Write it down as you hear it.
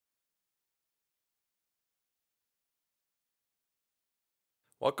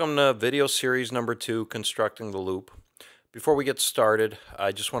Welcome to video series number 2, Constructing the Loop. Before we get started,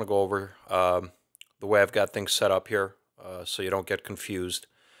 I just want to go over the way I've got things set up here so you don't get confused.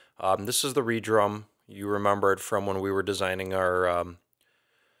 This is the redrum. You remember it from when we were designing our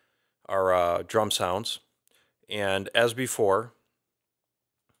drum sounds. And as before,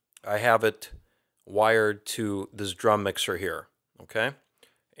 I have it wired to this drum mixer here, okay?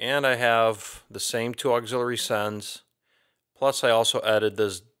 And I have the same two auxiliary sends. Plus, I also added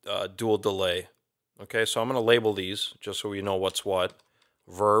this dual delay. Okay, so I'm going to label these just so we know what's what.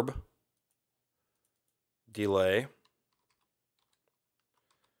 Verb, delay.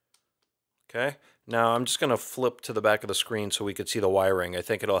 Okay, now I'm just going to flip to the back of the screen so we could see the wiring. I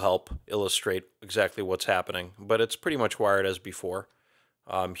think it'll help illustrate exactly what's happening, but it's pretty much wired as before.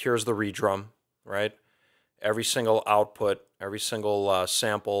 Here's the redrum, right? Every single output, every single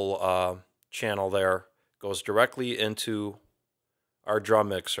sample channel there goes directly into our drum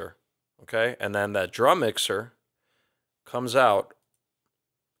mixer, okay? And then that drum mixer comes out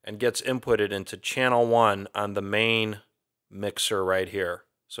and gets inputted into channel 1 on the main mixer right here.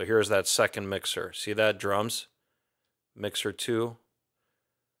 So here's that second mixer. See that, drums? Mixer 2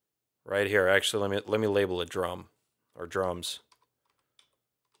 right here. Actually, let me label it drum or drums.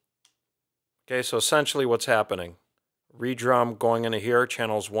 Okay, so essentially what's happening, redrum going into here,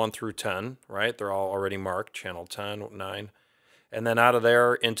 channels 1 through 10, right? They're all already marked, channel 10, 9. And then out of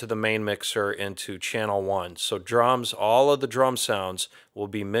there into the main mixer into channel 1. So drums, all of the drum sounds will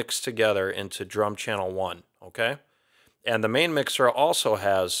be mixed together into drum channel 1, okay? And the main mixer also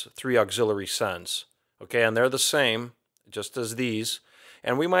has 3 auxiliary sends, okay? And they're the same, just as these.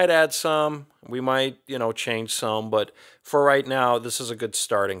 And we might add some, we might, change some, but for right now, this is a good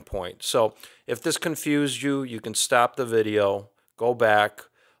starting point. So if this confused you, you can stop the video, go back,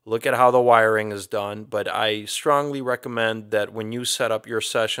 look at how the wiring is done, but I strongly recommend that when you set up your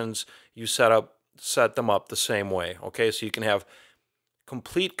sessions, you set them up the same way, okay? So you can have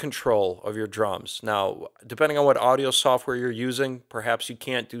complete control of your drums. Now, depending on what audio software you're using, perhaps you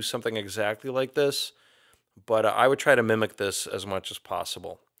can't do something exactly like this, but I would try to mimic this as much as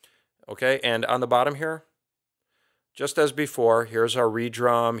possible, okay? And on the bottom here, just as before, here's our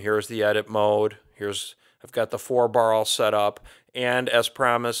redrum, here's the edit mode, I've got the 4-bar all set up, and as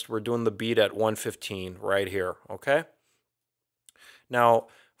promised, we're doing the beat at 115 right here, okay? Now,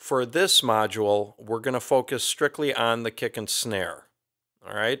 for this module, we're going to focus strictly on the kick and snare,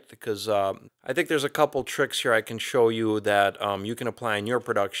 all right? Because I think there's a couple tricks here I can show you that you can apply in your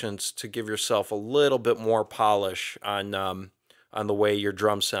productions to give yourself a little bit more polish on the way your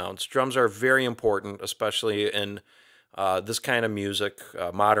drum sounds. Drums are very important, especially in this kind of music,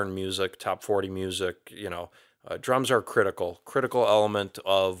 modern music, top 40 music, drums are critical element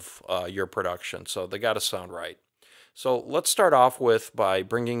of your production, so they got to sound right. So let's start off by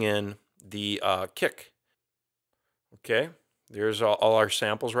bringing in the kick. Okay, there's all our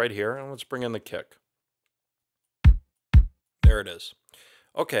samples right here, and let's bring in the kick. There it is.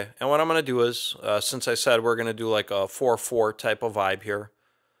 Okay, and what I'm going to do is, since I said we're going to do like a 4/4 type of vibe here,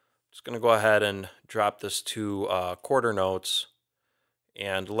 just going to go ahead and drop this to quarter notes,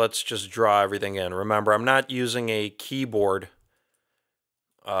 and let's just draw everything in. Remember, I'm not using a keyboard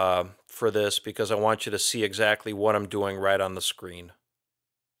for this because I want you to see exactly what I'm doing right on the screen.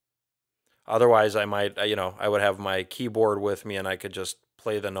 Otherwise, I might, I would have my keyboard with me and I could just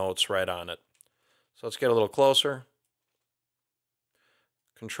play the notes right on it. So let's get a little closer.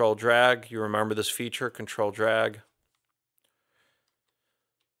 Control drag. You remember this feature, control drag.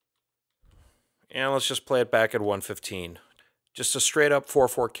 And let's just play it back at 115. Just a straight up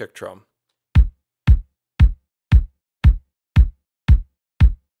 4/4 kick drum.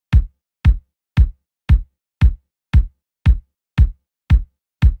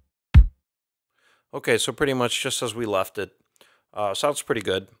 Okay, so pretty much just as we left it. Sounds pretty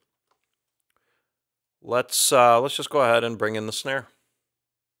good. Let's just go ahead and bring in the snare.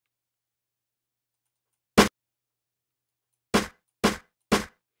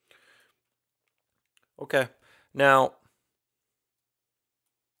 Okay, now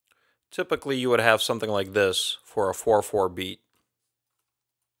typically you would have something like this for a 4/4 beat.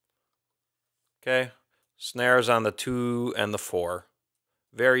 Okay, snares on the 2 and the 4.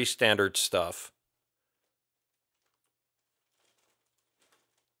 Very standard stuff.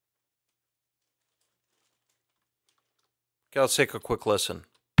 Okay, let's take a quick listen.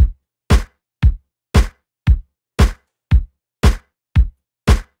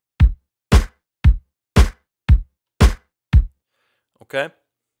 Okay.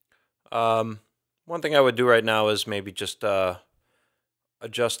 One thing I would do right now is maybe just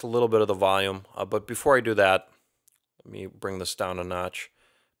adjust a little bit of the volume. But before I do that, let me bring this down a notch.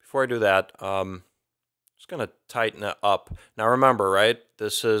 before I do that, just going to tighten it up. Now remember, right?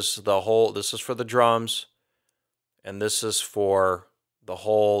 This is for the drums, and this is for the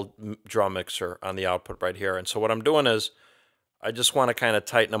whole drum mixer on the output right here. And so what I'm doing is I just want to kind of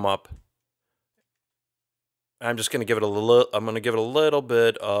tighten them up. I'm just going to give it a little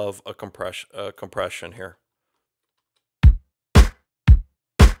bit of a compression here.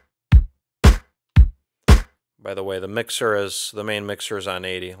 By the way, the main mixer is on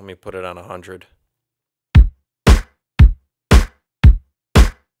 80. Let me put it on 100.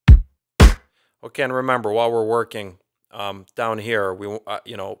 Okay, and remember, while we're working down here,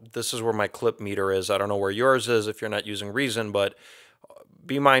 this is where my clip meter is. I don't know where yours is if you're not using Reason, but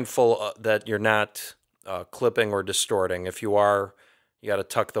be mindful that you're not clipping or distorting. If you are, you got to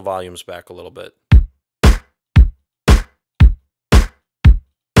tuck the volumes back a little bit.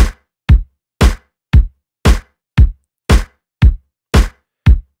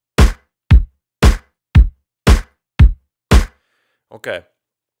 Okay,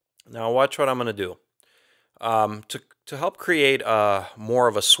 now watch what I'm going to do. To help create more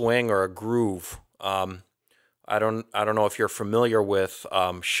of a swing or a groove, I don't know if you're familiar with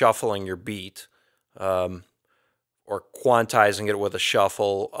shuffling your beat or quantizing it with a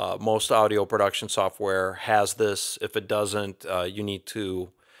shuffle. Most audio production software has this. If it doesn't, you need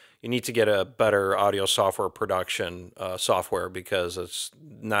to get a better audio software production software, because it's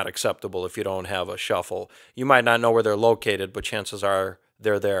not acceptable if you don't have a shuffle. You might not know where they're located, but chances are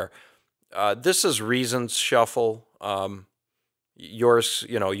they're there. This is Reason's shuffle.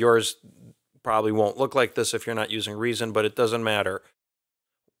 Yours probably won't look like this if you're not using Reason, but it doesn't matter.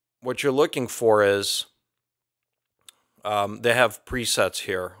 What you're looking for is they have presets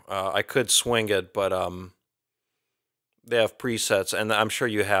here. I could swing it, but they have presets, and I'm sure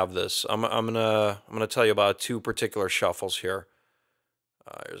you have this. I'm gonna tell you about two particular shuffles here.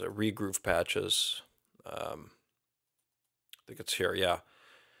 There's a regroove patches. I think it's here, yeah.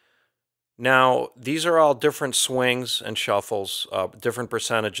 Now these are all different swings and shuffles, different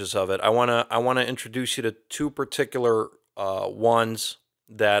percentages of it. I wanna introduce you to two particular ones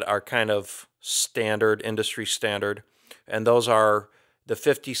that are kind of standard, industry standard, and those are the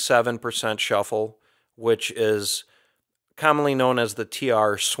 57% shuffle, which is commonly known as the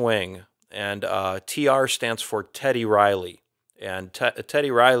TR swing, and TR stands for Teddy Riley. And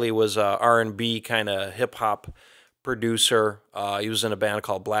Teddy Riley was a R&B kind of hip-hop producer. He was in a band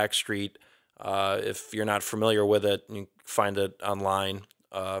called Blackstreet. If you're not familiar with it, you can find it online.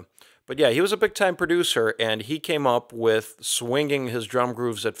 But yeah, he was a big-time producer, and he came up with swinging his drum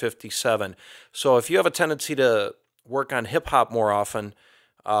grooves at 57. So if you have a tendency to work on hip-hop more often,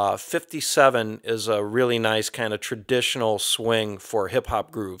 57 is a really nice kind of traditional swing for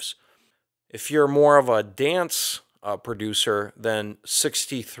hip-hop grooves. If you're more of a dance producer, then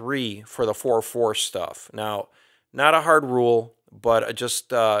 63 for the 4/4 stuff. Now, not a hard rule, but just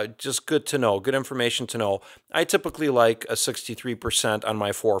good to know, good information to know. I typically like a 63% on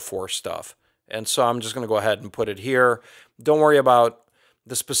my 4/4 stuff, and so I'm just going to go ahead and put it here. Don't worry about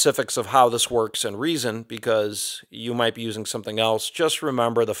the specifics of how this works in Reason, because you might be using something else. Just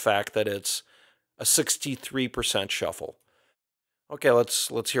remember the fact that it's a 63% shuffle. Okay,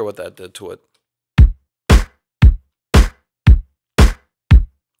 let's hear what that did to it.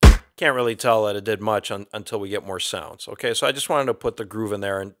 Can't really tell that it did much until we get more sounds. Okay, so I just wanted to put the groove in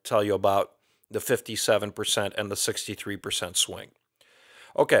there and tell you about the 57% and the 63% swing.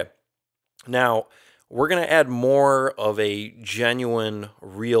 Okay, now we're going to add more of a genuine,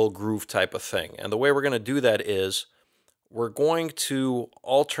 real groove type of thing. And the way we're going to do that is we're going to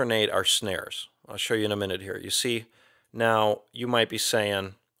alternate our snares. I'll show you in a minute here. You see, now you might be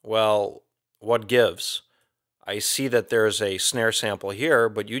saying, well, what gives? I see that there's a snare sample here,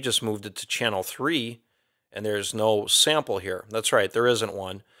 but you just moved it to channel 3, and there's no sample here. That's right, there isn't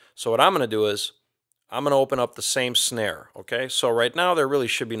one. So what I'm going to do is I'm going to open up the same snare, okay? So right now there really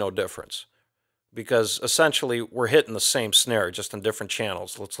should be no difference, because essentially we're hitting the same snare, just in different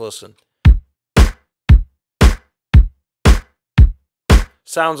channels. Let's listen.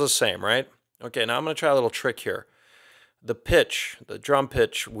 Sounds the same, right? Okay, now I'm going to try a little trick here. The pitch, the drum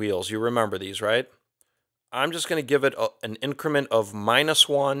pitch wheels, you remember these, right? I'm just going to give it an increment of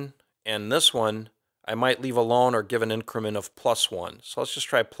 -1, and this one I might leave alone or give an increment of +1. So let's just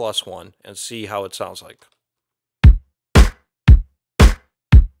try +1 and see how it sounds like.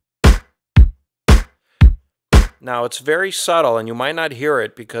 Now it's very subtle, and you might not hear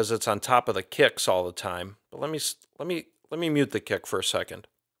it because it's on top of the kicks all the time. But let me mute the kick for a second.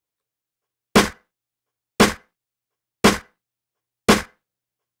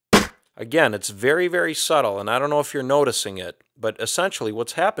 Again, it's very, very subtle, and I don't know if you're noticing it, but essentially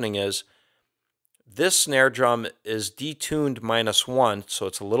what's happening is this snare drum is detuned -1, so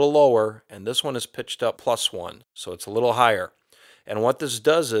it's a little lower, and this one is pitched up +1, so it's a little higher. And what this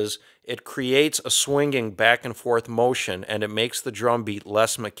does is it creates a swinging back and forth motion, and it makes the drum beat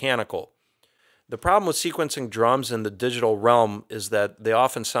less mechanical. The problem with sequencing drums in the digital realm is that they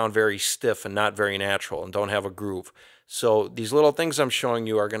often sound very stiff and not very natural and don't have a groove. So these little things I'm showing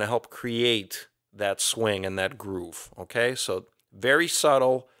you are going to help create that swing and that groove. Okay, so very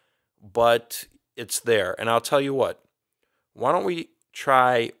subtle, but it's there. And I'll tell you what, why don't we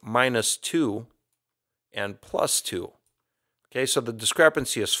try -2 and +2? Okay, so the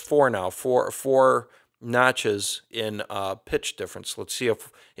discrepancy is 4 now, four notches in pitch difference. Let's see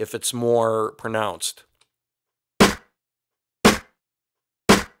if it's more pronounced.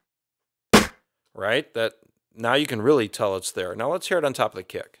 Right? That now you can really tell it's there. Now let's hear it on top of the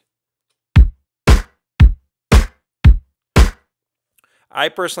kick. I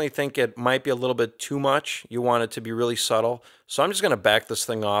personally think it might be a little bit too much. You want it to be really subtle. So I'm just going to back this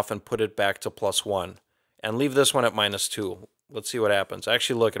thing off and put it back to +1 and leave this one at -2. Let's see what happens.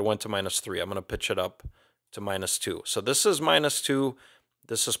 Actually, look, it went to -3. I'm going to pitch it up to -2. So this is -2.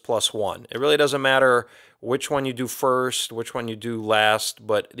 This is +1. It really doesn't matter which one you do first, which one you do last,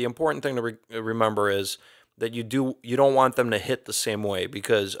 but the important thing to remember is that you don't want them to hit the same way,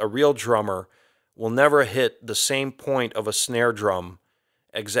 because a real drummer will never hit the same point of a snare drum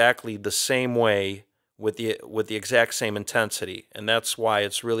exactly the same way with the exact same intensity, and that's why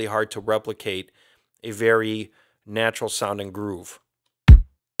it's really hard to replicate a very natural sounding groove.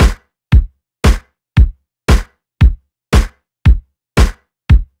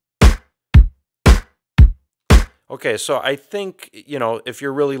 Okay, so I think, if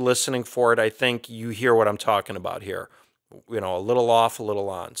you're really listening for it, I think you hear what I'm talking about here. A little off, a little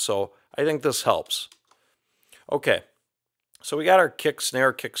on. So I think this helps. Okay, so we got our kick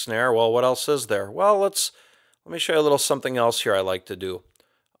snare. Well, what else is there? Well, let me show you a little something else here I like to do.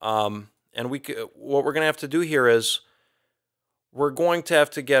 And what we're going to have to do here is we're going to have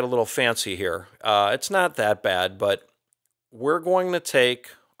to get a little fancy here. It's not that bad, but we're going to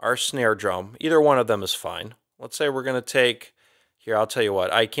take our snare drum. Either one of them is fine. Let's say we're going to take, here, I'll tell you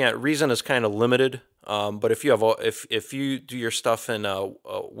what, Reason is kind of limited, but if you do your stuff in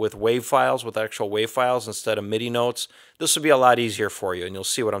with wave files, with actual wave files instead of MIDI notes, this will be a lot easier for you, and you'll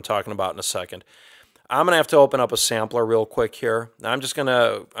see what I'm talking about in a second. I'm going to have to open up a sampler real quick here. Now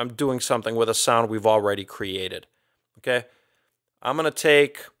I'm doing something with a sound we've already created. Okay? I'm going to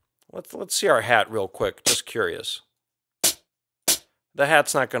take, let's see our hat real quick, just curious. The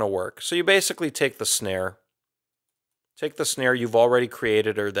hat's not going to work. So you basically take the snare you've already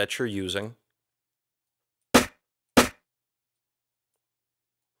created or that you're using. I'm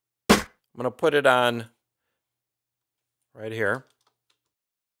going to put it on right here.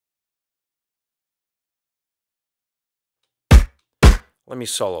 Let me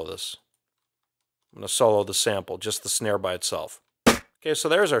solo this. I'm going to solo the sample, just the snare by itself. Okay, so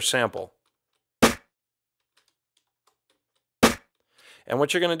there's our sample. And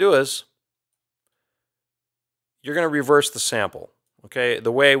what you're going to do is you're going to reverse the sample. Okay,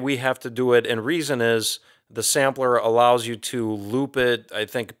 the way we have to do it in Reason is the sampler allows you to loop it, I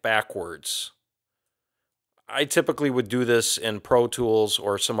think, backwards. I typically would do this in Pro Tools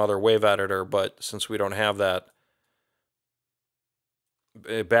or some other wave editor, but since we don't have that,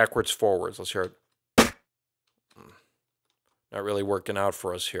 backwards, forwards. Let's hear it. Not really working out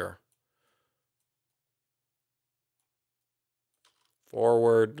for us here.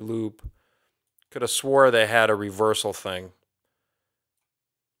 Forward, loop. Could have swore they had a reversal thing.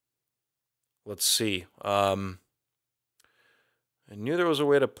 Let's see. I knew there was a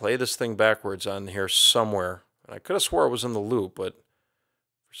way to play this thing backwards on here somewhere. And I could have swore it was in the loop, but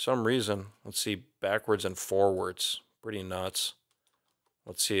for some reason, let's see, backwards and forwards. Pretty nuts.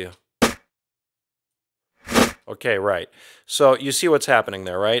 Let's see. Okay, right. So you see what's happening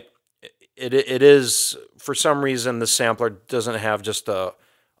there, right? It is, for some reason, the sampler doesn't have just a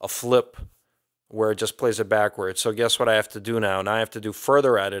flip where it just plays it backwards. So guess what I have to do now? Now I have to do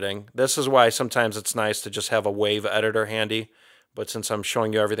further editing. This is why sometimes it's nice to just have a wave editor handy. But since I'm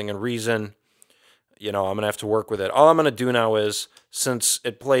showing you everything in Reason, I'm going to have to work with it. All I'm going to do now is, since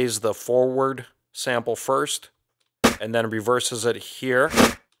it plays the forward sample first and then reverses it here,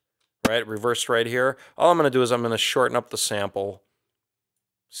 right? Reversed right here. All I'm going to do is I'm going to shorten up the sample.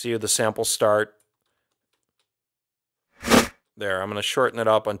 See the sample start. There, I'm going to shorten it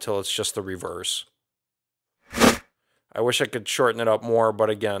up until it's just the reverse. I wish I could shorten it up more, but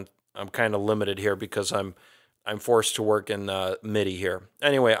again, I'm kind of limited here because I'm I'm forced to work in MIDI here.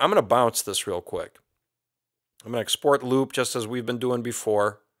 Anyway, I'm going to bounce this real quick. I'm going to export loop just as we've been doing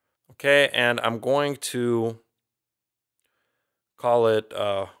before. Okay, and I'm going to call it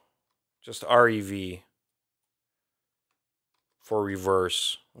just REV for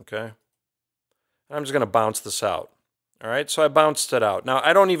reverse. Okay, and I'm just going to bounce this out. All right, so I bounced it out. Now,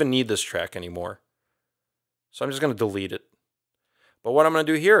 I don't even need this track anymore, so I'm just going to delete it. But what I'm going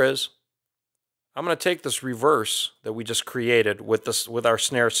to do here is I'm going to take this reverse that we just created with our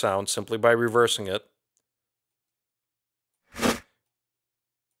snare sound simply by reversing it.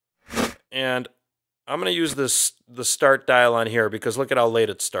 And I'm going to use the start dial on here because look at how late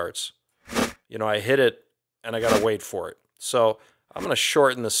it starts. You know, I hit it and I got to wait for it. So I'm going to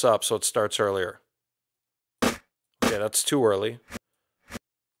shorten this up so it starts earlier. Okay, that's too early.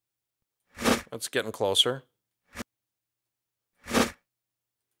 That's getting closer.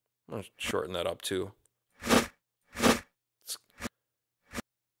 I'm going to shorten that up too.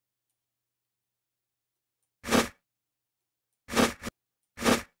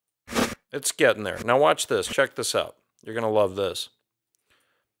 It's getting there. Now watch this. Check this out. You're going to love this.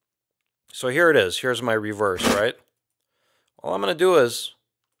 So here it is. Here's my reverse, right? All I'm going to do is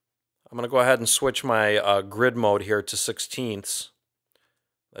I'm going to go ahead and switch my grid mode here to 16ths.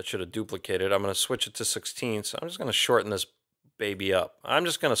 That should have duplicated. I'm going to switch it to 16ths. I'm just going to shorten this baby up. I'm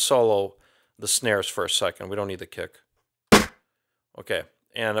just going to solo the snares for a second. We don't need the kick. Okay,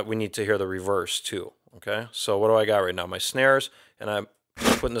 and we need to hear the reverse too. Okay, so what do I got right now? My snares, and I'm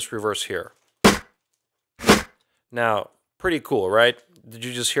putting this reverse here. Now, pretty cool, right? Did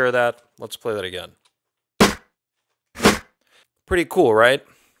you just hear that? Let's play that again. Pretty cool, right?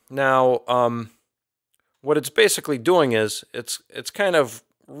 Now, what it's basically doing is it's kind of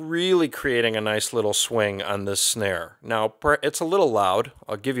really creating a nice little swing on this snare. Now, it's a little loud.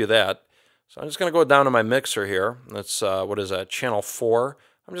 I'll give you that. So I'm just going to go down to my mixer here. That's, what is that, channel 4.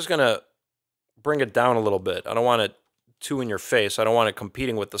 I'm just going to bring it down a little bit. I don't want it too in your face. I don't want it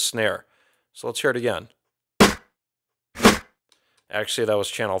competing with the snare. So let's hear it again. Actually, that was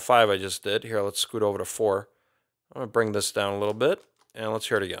channel 5 I just did. Here, let's scoot over to 4. I'm going to bring this down a little bit, and let's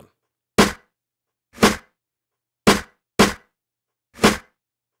hear it again.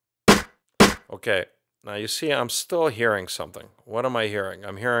 Okay, now you see I'm still hearing something. What am I hearing?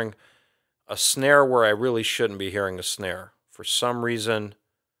 I'm hearing a snare where I really shouldn't be hearing a snare. For some reason,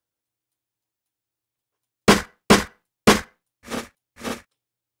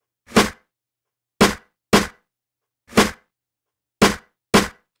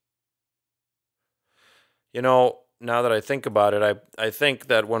 you know, now that I think about it, I think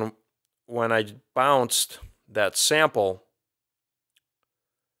that when I bounced that sample,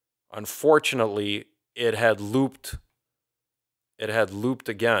 unfortunately, it had looped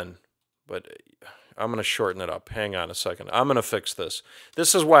again. But I'm going to shorten it up. Hang on a second. I'm going to fix this.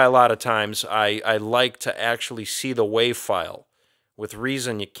 This is why a lot of times I like to actually see the WAV file. With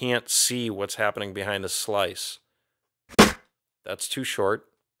Reason, you can't see what's happening behind the slice. That's too short.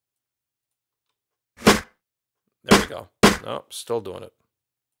 There we go. Nope, still doing it.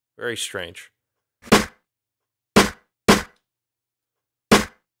 Very strange.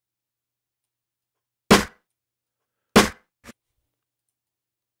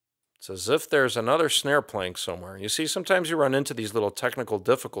 It's as if there's another snare playing somewhere. You see, sometimes you run into these little technical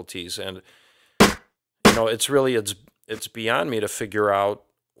difficulties, and you know, it's beyond me to figure out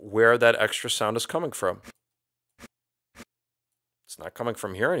where that extra sound is coming from. It's not coming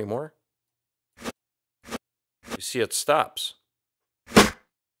from here anymore. You see, it stops.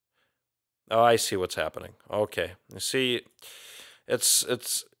 Oh, I see what's happening. Okay, you see, it's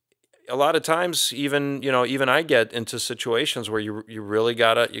a lot of times, even I get into situations where you really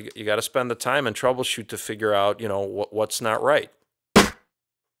gotta spend the time and troubleshoot to figure out what's not right.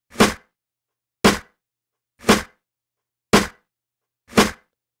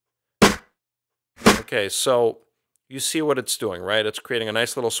 Okay, so you see what it's doing, right? It's creating a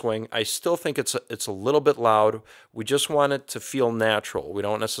nice little swing. I still think it's a little bit loud. We just want it to feel natural. We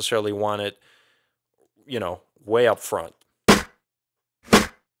don't necessarily want it, way up front.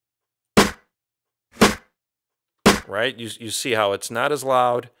 Right? You see how it's not as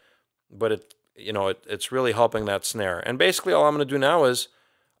loud, but it's really helping that snare. And basically all I'm going to do now is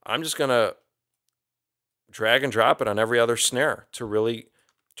I'm just going to drag and drop it on every other snare to really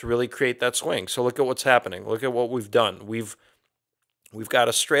create that swing. So look at what's happening. Look at what we've done. We've got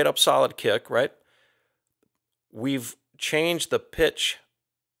a straight up solid kick, right? We've changed the pitch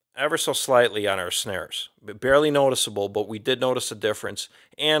ever so slightly on our snares. Barely noticeable, but we did notice a difference,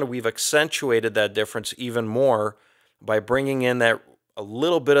 and we've accentuated that difference even more by bringing in that a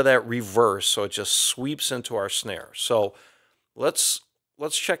little bit of that reverse, so it just sweeps into our snare. So let's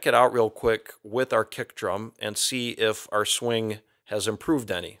check it out real quick with our kick drum and see if our swing has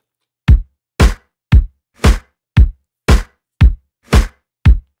improved any.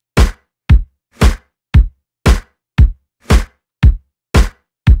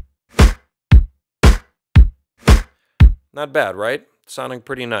 Not bad, right? Sounding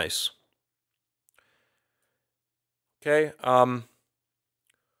pretty nice. Okay.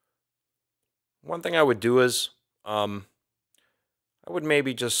 One thing I would do is I would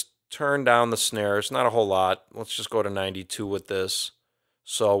maybe just turn down the snares, not a whole lot. Let's just go to 92 with this.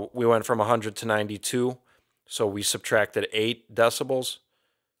 So we went from 100 to 92. So we subtracted 8 decibels,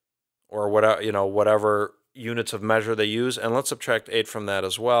 or whatever, whatever units of measure they use, and let's subtract 8 from that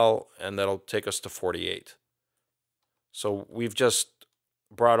as well, and that'll take us to 48. So we've just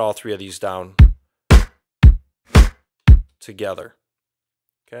brought all 3 of these down together.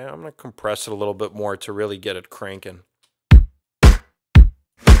 Okay, I'm going to compress it a little bit more to really get it cranking.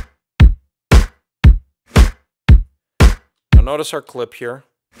 Now notice our clip here.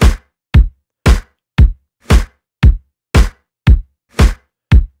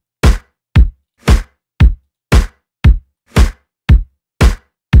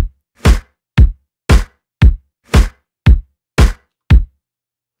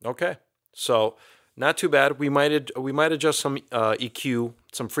 Okay, so not too bad. We might adjust some EQ,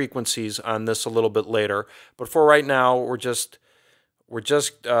 some frequencies on this a little bit later. But for right now, we're just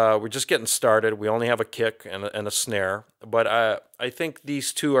getting started. We only have a kick and a snare, but I think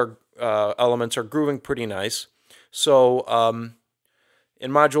these two elements are grooving pretty nice. So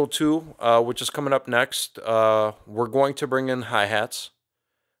in Module 2, which is coming up next, we're going to bring in hi-hats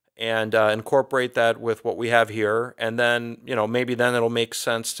and incorporate that with what we have here, and then maybe then it'll make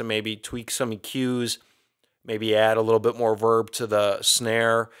sense to maybe tweak some EQs, maybe add a little bit more verb to the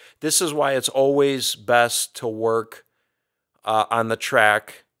snare. This is why it's always best to work on the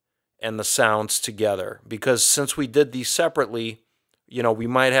track and the sounds together, because since we did these separately, we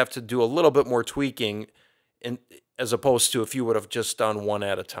might have to do a little bit more tweaking as opposed to if you would have just done one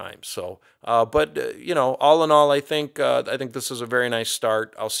at a time. So, but all in all, I think this is a very nice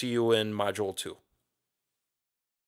start. I'll see you in Module 2.